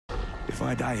If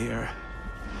I die here,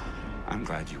 I'm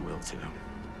glad you will too.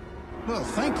 Well,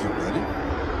 thank you, buddy.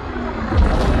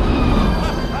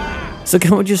 So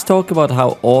can we just talk about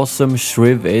how awesome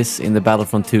Shriv is in the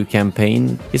Battlefront 2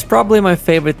 campaign? He's probably my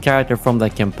favorite character from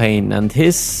that campaign, and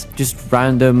his just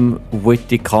random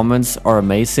witty comments are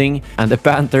amazing, and the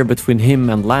banter between him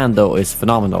and Lando is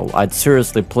phenomenal. I'd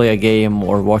seriously play a game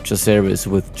or watch a series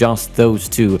with just those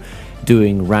two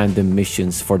doing random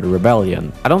missions for the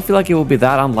rebellion. I don't feel like it would be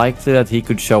that unlikely that he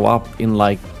could show up in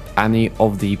like any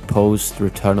of the post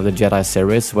Return of the Jedi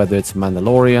series, whether it's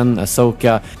Mandalorian,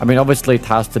 Ahsoka. I mean, obviously it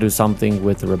has to do something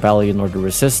with the rebellion or the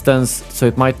resistance, so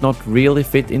it might not really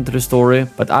fit into the story,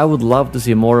 but I would love to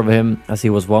see more of him, as he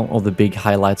was one of the big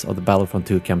highlights of the Battlefront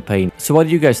 2 campaign. So what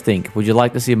do you guys think? Would you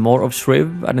like to see more of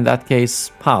Shriv? And in that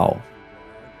case, how?